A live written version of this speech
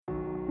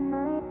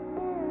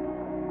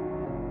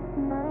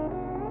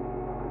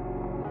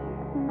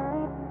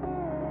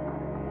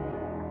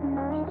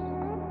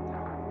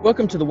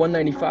Welcome to the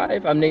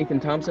 195. I'm Nathan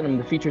Thompson. I'm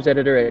the features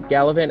editor at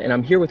Gallivant, and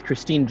I'm here with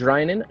Christine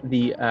Drynan,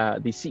 the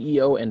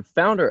CEO and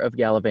founder of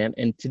Gallivant.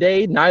 And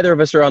today, neither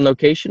of us are on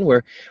location.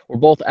 We're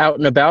both out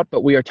and about,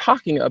 but we are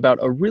talking about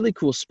a really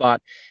cool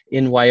spot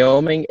in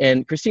Wyoming.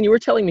 And Christine, you were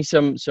telling me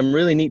some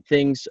really neat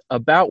things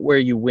about where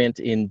you went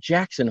in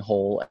Jackson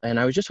Hole, and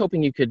I was just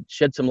hoping you could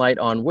shed some light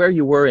on where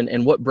you were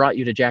and what brought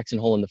you to Jackson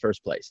Hole in the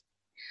first place.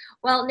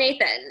 Well,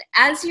 Nathan,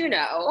 as you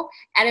know,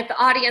 and if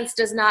the audience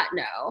does not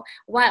know,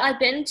 while I've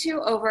been to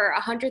over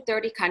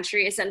 130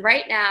 countries, and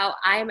right now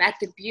I'm at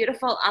the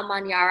beautiful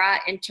Amanyara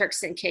in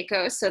Turks and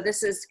Caicos. So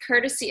this is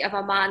courtesy of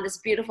Aman, this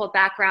beautiful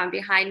background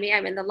behind me.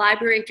 I'm in the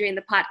library doing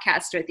the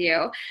podcast with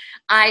you.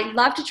 I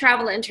love to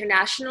travel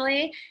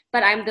internationally,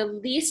 but I'm the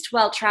least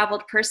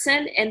well-traveled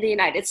person in the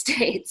United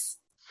States.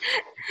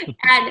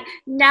 And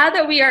now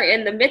that we are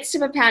in the midst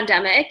of a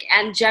pandemic,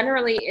 and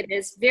generally it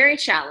is very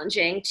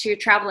challenging to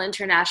travel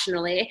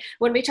internationally,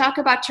 when we talk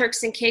about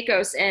Turks and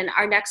Caicos in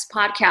our next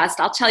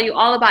podcast, I'll tell you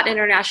all about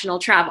international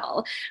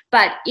travel.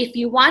 But if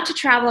you want to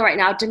travel right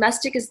now,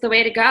 domestic is the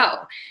way to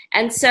go.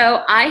 And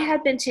so I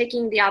have been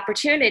taking the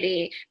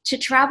opportunity to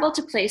travel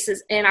to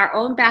places in our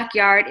own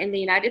backyard in the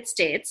United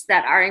States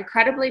that are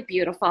incredibly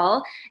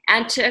beautiful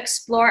and to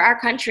explore our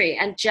country.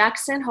 And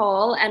Jackson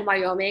Hole and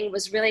Wyoming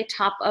was really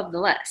top of the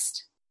list.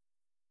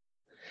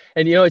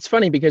 And it's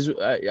funny because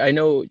I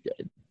know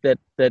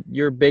that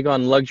you're big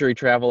on luxury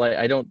travel.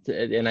 I don't,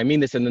 and I mean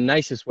this in the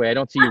nicest way. I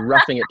don't see you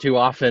roughing it too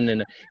often,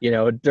 and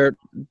dirt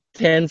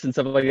tents and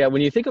stuff like that.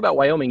 When you think about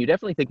Wyoming, you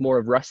definitely think more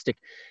of rustic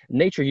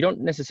nature. You don't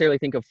necessarily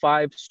think of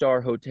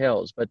five-star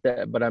hotels, but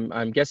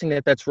I'm guessing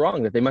that that's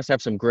wrong. That they must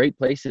have some great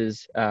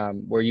places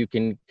where you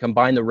can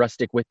combine the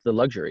rustic with the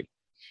luxury.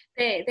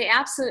 They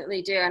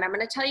absolutely do. And I'm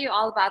going to tell you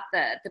all about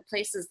the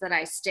places that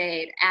I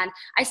stayed. And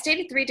I stayed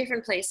at 3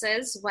 different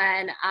places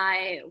when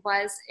I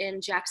was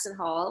in Jackson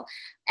Hole.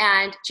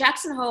 And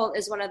Jackson Hole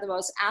is one of the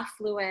most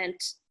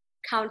affluent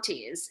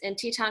counties in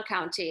Teton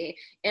County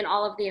in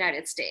all of the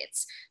United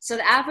States. So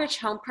the average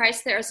home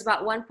price there is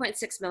about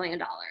 $1.6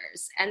 million.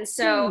 And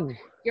so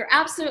you're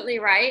absolutely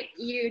right.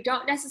 You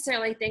don't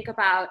necessarily think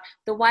about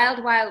the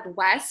wild, wild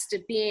west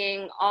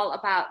being all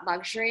about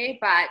luxury,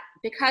 but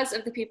because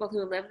of the people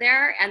who live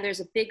there, and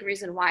there's a big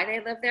reason why they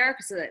live there,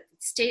 because the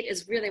state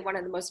is really one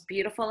of the most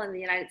beautiful in the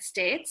United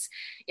States.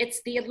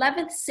 It's the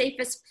 11th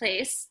safest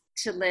place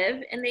to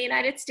live in the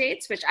United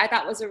States, which I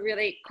thought was a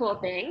really cool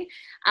thing.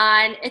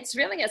 And it's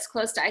really as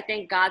close to, I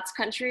think, God's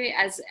country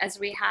as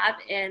we have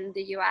in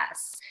the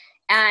US.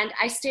 And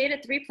I stayed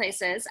at 3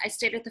 places. I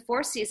stayed at the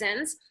Four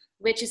Seasons,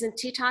 which is in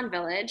Teton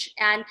Village.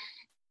 And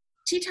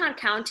Teton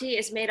County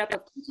is made up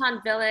of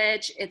Teton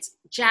Village, it's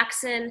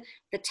Jackson,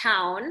 the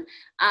town.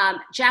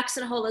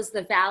 Jackson Hole is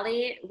the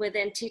valley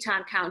within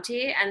Teton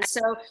County. And so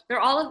there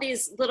are all of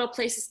these little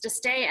places to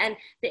stay. And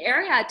the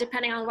area,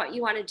 depending on what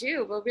you want to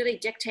do, will really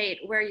dictate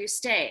where you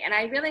stay. And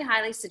I really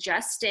highly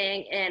suggest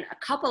staying in a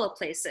couple of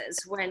places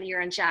when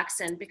you're in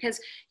Jackson,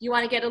 because you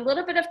want to get a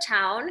little bit of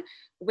town,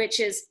 which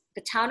is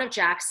the town of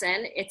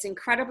Jackson. It's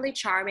incredibly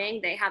charming.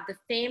 They have the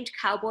famed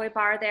cowboy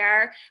bar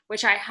there,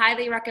 which I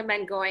highly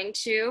recommend going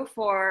to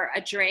for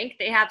a drink.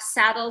 They have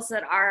saddles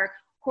that are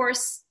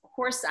horse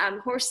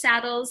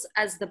saddles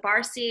as the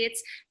bar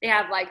seats. They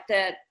have like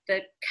the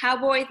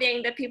cowboy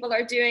thing that people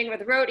are doing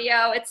with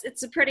rodeo.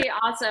 It's a pretty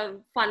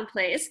awesome, fun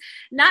place.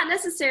 Not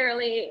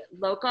necessarily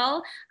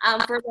local.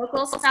 For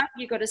local stuff,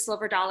 you go to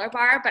Silver Dollar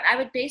Bar, but I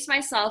would base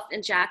myself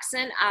in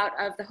Jackson out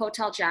of the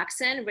Hotel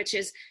Jackson, which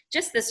is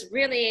just this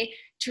really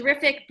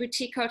terrific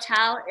boutique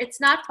hotel. It's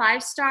not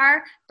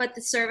 5-star, but the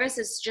service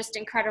is just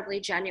incredibly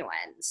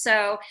genuine.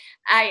 So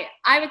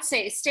I would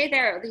say stay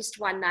there at least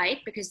one night,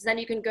 because then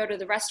you can go to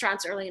the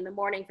restaurants early in the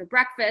morning for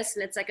breakfast.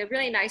 And it's like a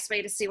really nice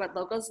way to see what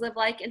locals live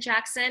like in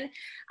Jackson.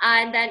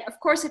 And then, of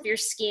course, if you're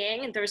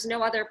skiing, there's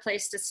no other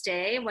place to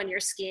stay when you're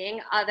skiing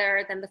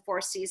other than the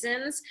Four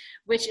Seasons,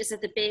 which is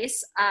at the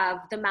base of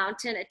the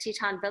mountain at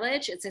Teton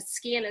Village. It's a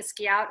ski in and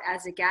ski out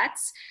as it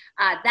gets.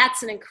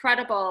 That's an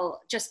incredible,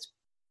 just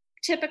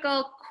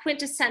typical,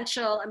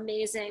 quintessential,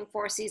 amazing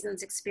Four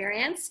Seasons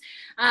experience.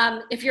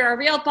 If you're a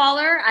real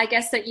baller, I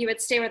guess that you would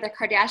stay where the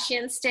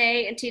Kardashians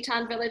stay in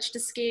Teton Village to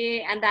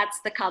ski, and that's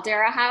the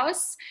Caldera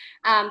House.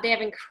 They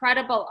have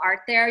incredible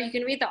art there. You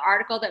can read the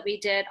article that we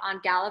did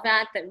on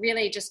Gallivant that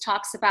really just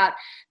talks about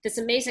this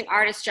amazing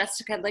artist,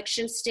 Jessica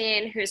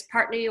Lichtenstein, who's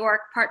part New York,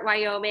 part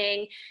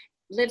Wyoming,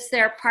 lives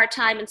there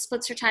part-time and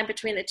splits her time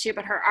between the two,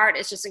 but her art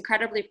is just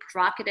incredibly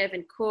provocative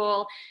and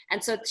cool.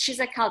 And so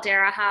she's at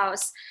Caldera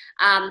House.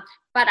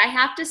 But I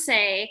have to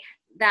say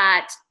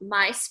that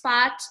my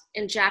spot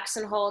in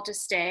Jackson Hole to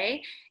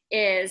stay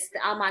is the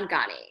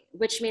Almangani,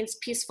 which means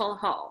peaceful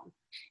home.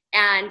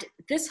 And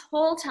this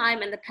whole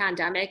time in the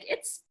pandemic,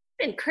 it's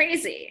been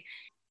crazy.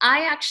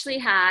 I actually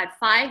had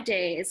 5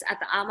 days at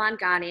the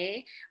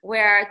Almangani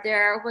where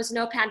there was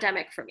no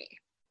pandemic for me.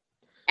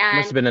 And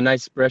must have been a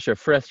nice breath of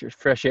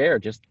fresh air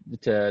just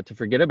to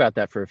forget about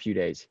that for a few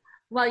days.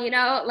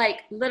 Well,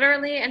 like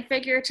literally and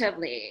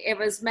figuratively, it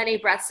was many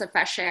breaths of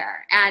fresh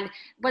air. And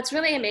what's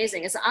really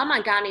amazing is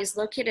Amangani is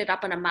located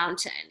up on a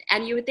mountain.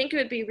 And you would think it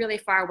would be really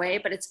far away,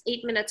 but it's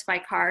 8 minutes by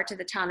car to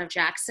the town of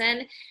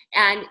Jackson.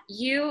 And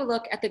you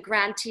look at the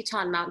Grand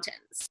Teton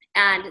Mountains.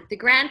 And the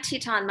Grand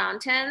Teton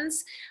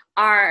Mountains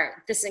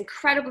are this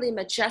incredibly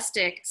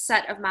majestic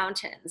set of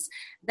mountains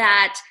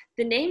that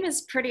the name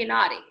is pretty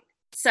naughty.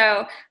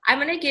 So I'm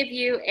going to give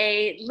you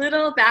a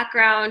little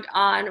background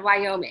on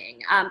Wyoming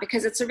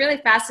because it's a really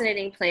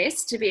fascinating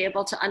place to be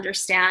able to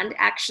understand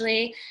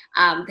actually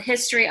the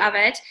history of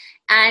it.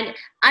 And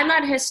I'm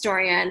not a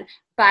historian,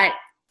 but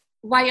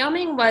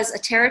Wyoming was a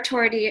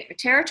territory of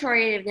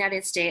the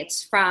United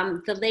States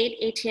from the late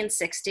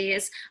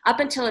 1860s up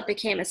until it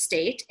became a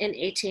state in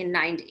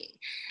 1890.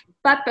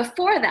 But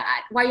before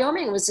that,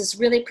 Wyoming was this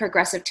really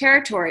progressive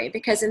territory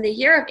because in the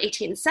year of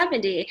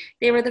 1870,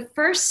 they were the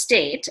first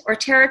state or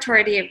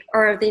territory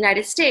of the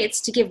United States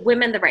to give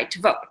women the right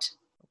to vote.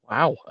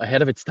 Wow,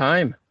 ahead of its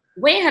time.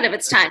 Way ahead of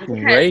its time.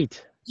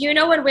 Great. Do you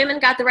know when women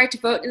got the right to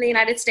vote in the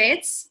United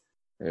States?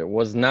 It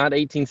was not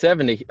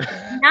 1870.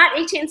 Not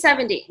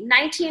 1870,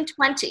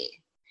 1920.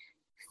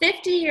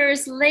 50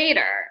 years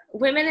later,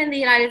 women in the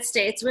United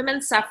States,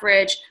 women's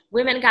suffrage,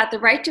 women got the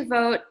right to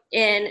vote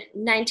in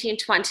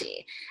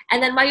 1920.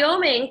 And then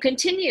Wyoming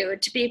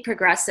continued to be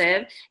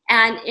progressive.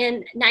 And in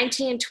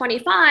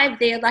 1925,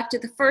 they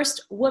elected the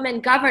first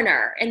woman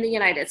governor in the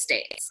United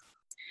States.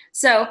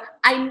 So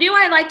I knew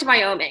I liked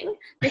Wyoming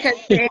because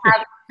they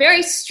have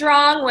very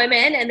strong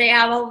women and they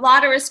have a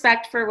lot of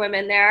respect for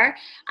women there.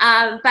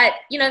 But,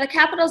 the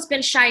capital's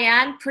been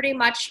Cheyenne pretty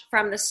much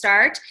from the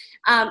start.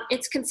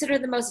 It's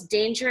considered the most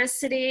dangerous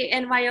city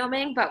in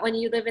Wyoming, but when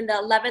you live in the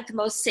 11th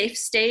most safe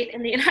state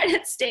in the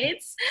United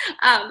States,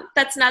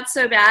 that's not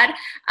so bad.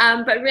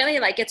 But really,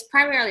 it's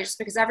primarily just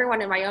because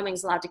everyone in Wyoming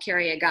is allowed to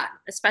carry a gun,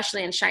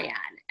 especially in Cheyenne.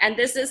 And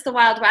this is the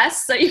Wild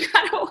West, so you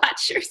got to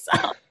watch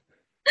yourself.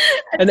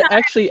 And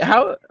actually,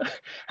 how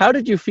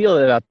did you feel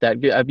about that?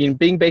 I mean,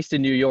 being based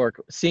in New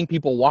York, seeing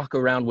people walk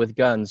around with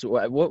guns,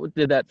 what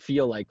did that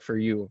feel like for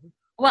you?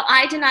 Well,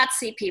 I did not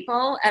see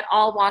people at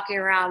all walking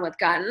around with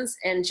guns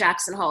in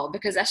Jackson Hole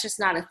because that's just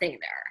not a thing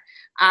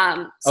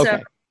there.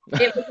 Okay.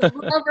 It was a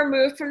little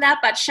removed from that,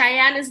 but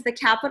Cheyenne is the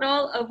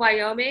capital of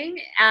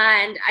Wyoming,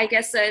 and I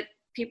guess that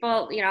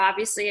people,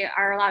 obviously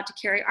are allowed to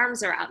carry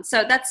arms around.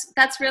 So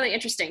that's really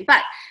interesting.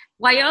 But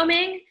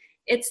Wyoming,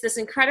 it's this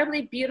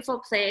incredibly beautiful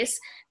place.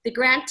 The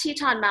Grand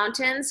Teton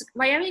Mountains,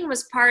 Wyoming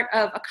was part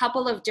of a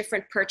couple of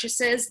different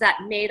purchases that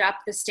made up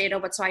the state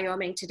of what's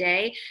Wyoming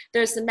today.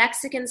 There's the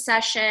Mexican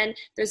Cession,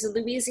 there's the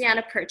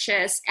Louisiana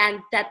Purchase, and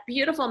that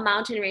beautiful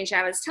mountain range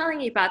I was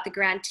telling you about, the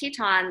Grand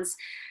Tetons.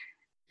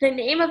 The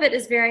name of it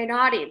is very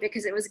naughty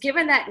because it was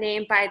given that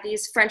name by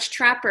these French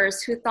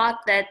trappers who thought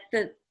that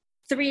the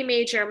three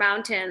major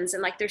mountains,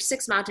 and there's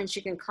 6 mountains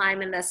you can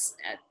climb in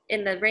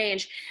the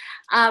range,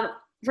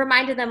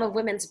 reminded them of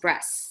women's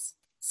breasts.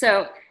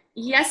 So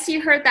yes, you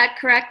heard that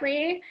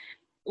correctly,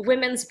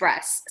 women's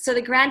breasts. So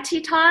the Grand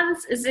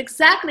Tetons is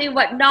exactly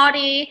what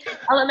naughty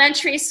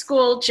elementary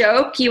school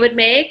joke you would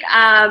make.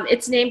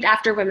 It's named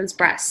after women's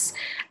breasts.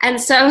 And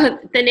so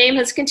the name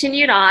has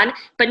continued on,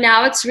 but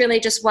now it's really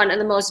just one of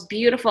the most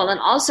beautiful and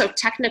also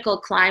technical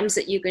climbs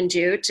that you can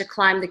do to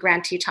climb the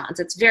Grand Tetons.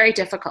 It's very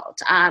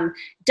difficult.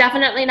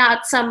 Definitely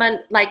not someone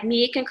like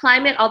me can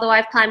climb it, although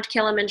I've climbed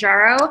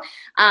Kilimanjaro.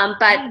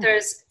 But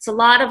it's a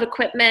lot of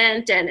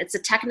equipment and it's a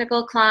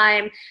technical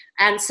climb.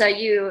 And so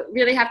you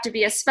really have to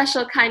be a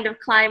special kind of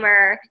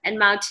climber and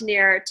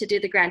mountaineer to do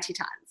the Grand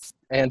Tetons.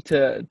 And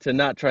to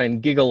not try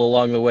and giggle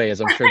along the way,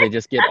 as I'm sure they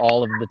just get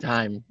all of the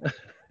time.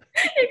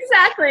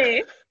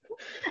 Exactly.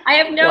 I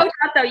have no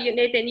doubt, though,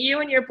 Nathan, you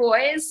and your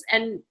boys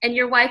and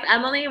your wife,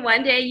 Emily,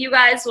 one day you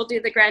guys will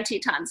do the Grand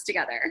Tetons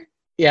together.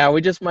 Yeah,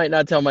 we just might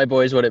not tell my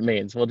boys what it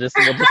means. We'll just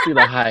do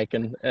the hike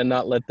and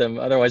not let them.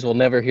 Otherwise, we'll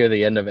never hear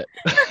the end of it.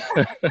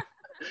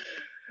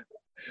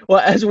 Well,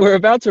 as we're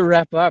about to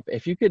wrap up,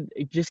 if you could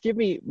just give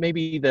me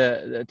maybe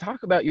the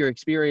talk about your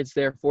experience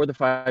there for the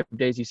 5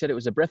 days. You said it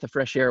was a breath of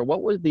fresh air.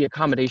 What were the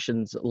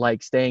accommodations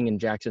like staying in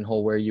Jackson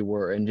Hole where you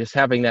were and just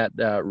having that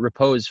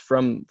repose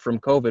from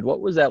COVID? What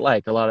was that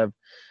like? A lot of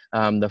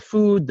the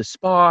food, the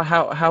spa,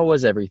 how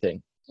was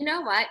everything? You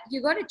know what?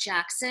 You go to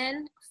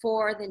Jackson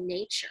for the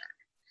nature.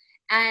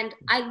 And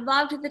I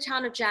loved the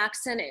town of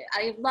Jackson.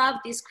 I loved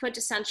these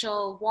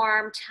quintessential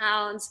warm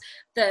towns.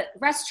 The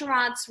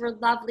restaurants were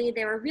lovely.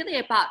 They were really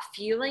about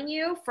fueling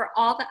you for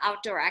all the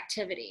outdoor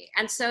activity.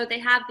 And so they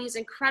have these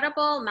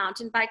incredible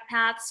mountain bike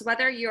paths,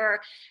 whether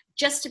you're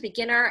just a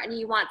beginner and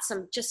you want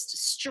some just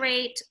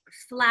straight,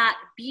 flat,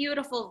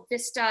 beautiful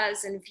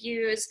vistas and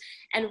views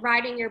and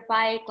riding your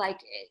bike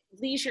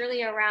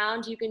leisurely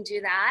around, you can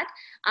do that.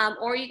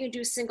 Or you can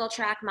do single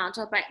track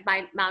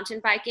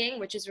mountain biking,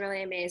 which is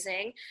really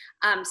amazing.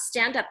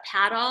 Stand-up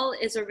paddle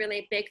is a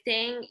really big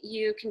thing.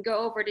 You can go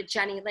over to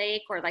Jenny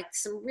Lake or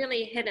some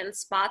really hidden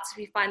spots if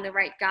you find the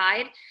right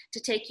guide to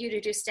take you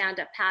to do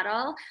stand-up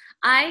paddle.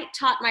 I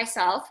taught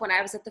myself when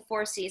I was at the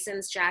Four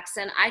Seasons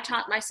Jackson, I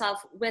taught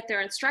myself with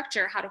their instructor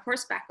instructor how to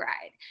horseback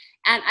ride.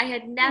 And I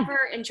had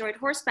never enjoyed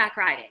horseback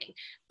riding,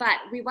 but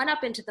we went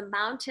up into the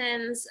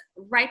mountains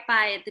right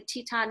by the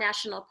Teton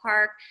National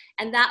Park,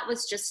 and that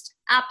was just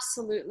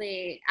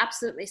absolutely,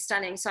 absolutely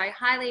stunning. So I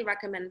highly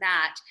recommend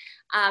that.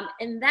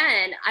 And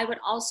then I would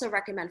also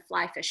recommend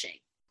fly fishing.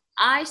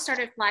 I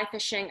started fly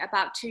fishing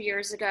about 2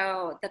 years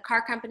ago. The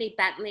car company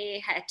Bentley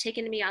had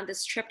taken me on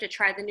this trip to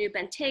try the new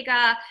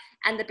Bentayga,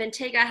 and the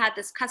Bentayga had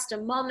this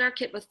custom Mulliner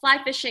kit with fly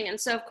fishing. And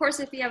so, of course,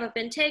 if you have a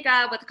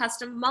Bentayga with a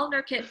custom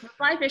Mulliner kit for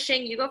fly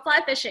fishing, you go fly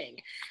fishing.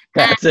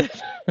 That's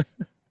it.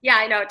 Yeah,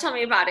 I know. Tell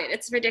me about it.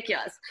 It's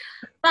ridiculous.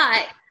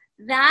 But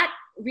that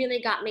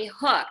really got me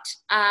hooked,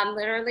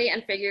 literally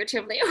and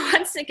figuratively,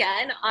 once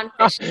again, on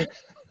fishing.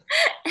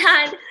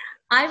 And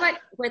I went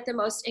with the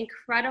most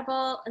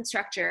incredible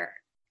instructor.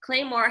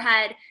 Clay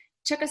Moorhead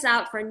took us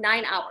out for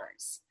 9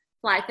 hours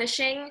fly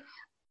fishing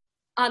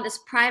on this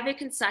private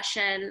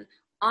concession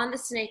on the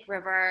Snake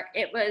River.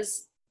 It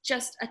was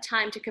just a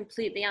time to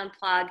completely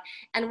unplug.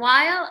 And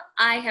while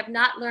I have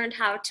not learned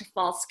how to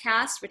false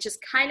cast, which is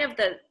kind of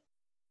the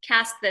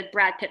cast that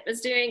Brad Pitt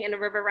was doing and a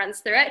river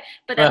runs through it,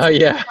 but that's not a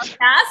real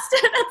cast.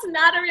 That's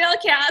not a real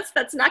cast.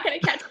 That's not going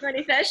to catch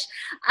many fish.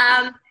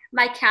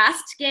 My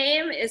cast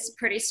game is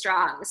pretty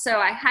strong. So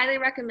I highly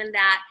recommend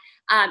that.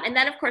 And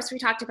then, of course, we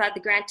talked about the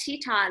Grand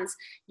Tetons.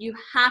 You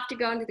have to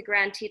go into the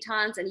Grand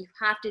Tetons and you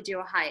have to do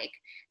a hike.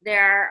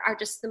 There are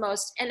just the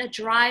most, and a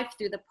drive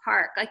through the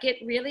park. Like, it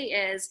really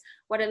is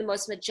one of the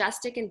most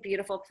majestic and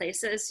beautiful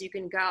places you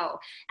can go.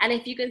 And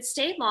if you can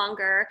stay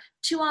longer,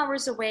 2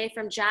 hours away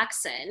from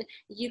Jackson,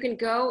 you can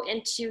go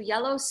into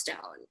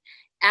Yellowstone.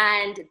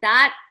 And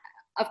that,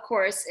 of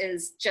course,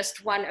 is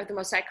just one of the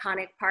most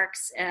iconic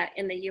parks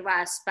in the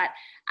U.S. But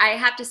I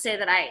have to say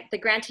that the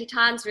Grand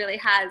Tetons really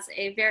has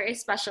a very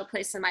special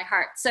place in my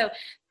heart. So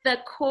the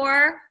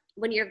core,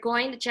 when you're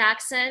going to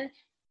Jackson,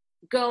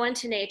 go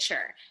into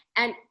nature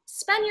and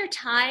spend your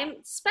time,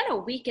 spend a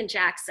week in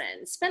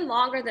Jackson, spend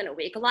longer than a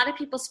week. A lot of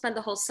people spend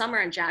the whole summer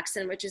in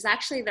Jackson, which is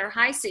actually their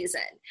high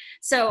season.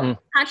 So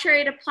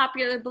contrary to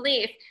popular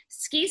belief,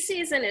 ski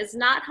season is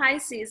not high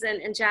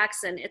season in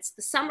Jackson. It's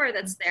the summer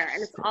that's there,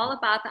 and it's all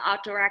about the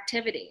outdoor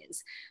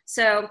activities.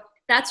 So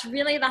that's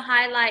really the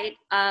highlight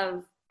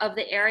of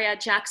the area,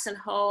 Jackson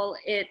Hole.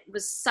 It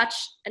was such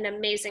an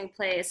amazing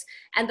place.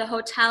 And the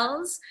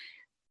hotels,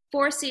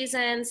 Four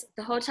Seasons,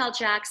 the Hotel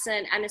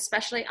Jackson, and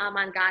especially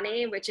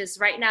Amangani, which is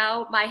right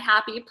now my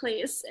happy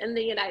place in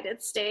the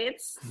United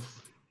States.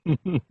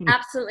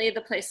 Absolutely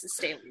the place to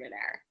stay when you're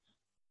there.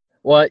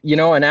 Well,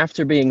 and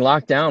after being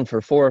locked down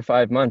for 4 or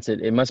 5 months,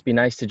 it must be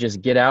nice to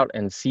just get out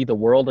and see the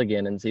world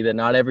again and see that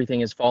not everything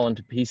has fallen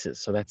to pieces.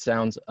 So that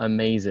sounds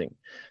amazing.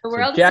 The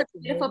world is a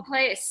beautiful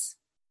place.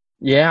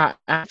 Yeah,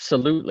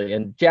 absolutely.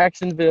 And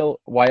Jackson Hole,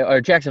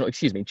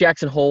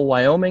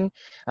 Wyoming,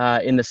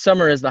 in the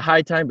summer is the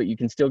high time, but you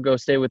can still go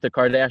stay with the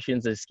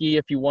Kardashians to ski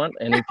if you want,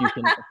 and if you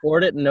can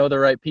afford it and know the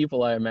right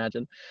people, I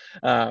imagine.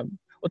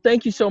 Well,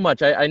 thank you so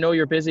much. I know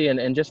you're busy,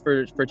 and just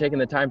for taking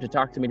the time to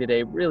talk to me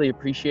today, really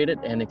appreciate it,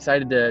 and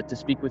excited to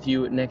speak with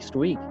you next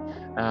week.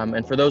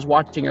 And for those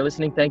watching or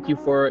listening, thank you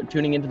for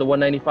tuning into the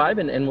 195,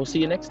 and we'll see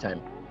you next time.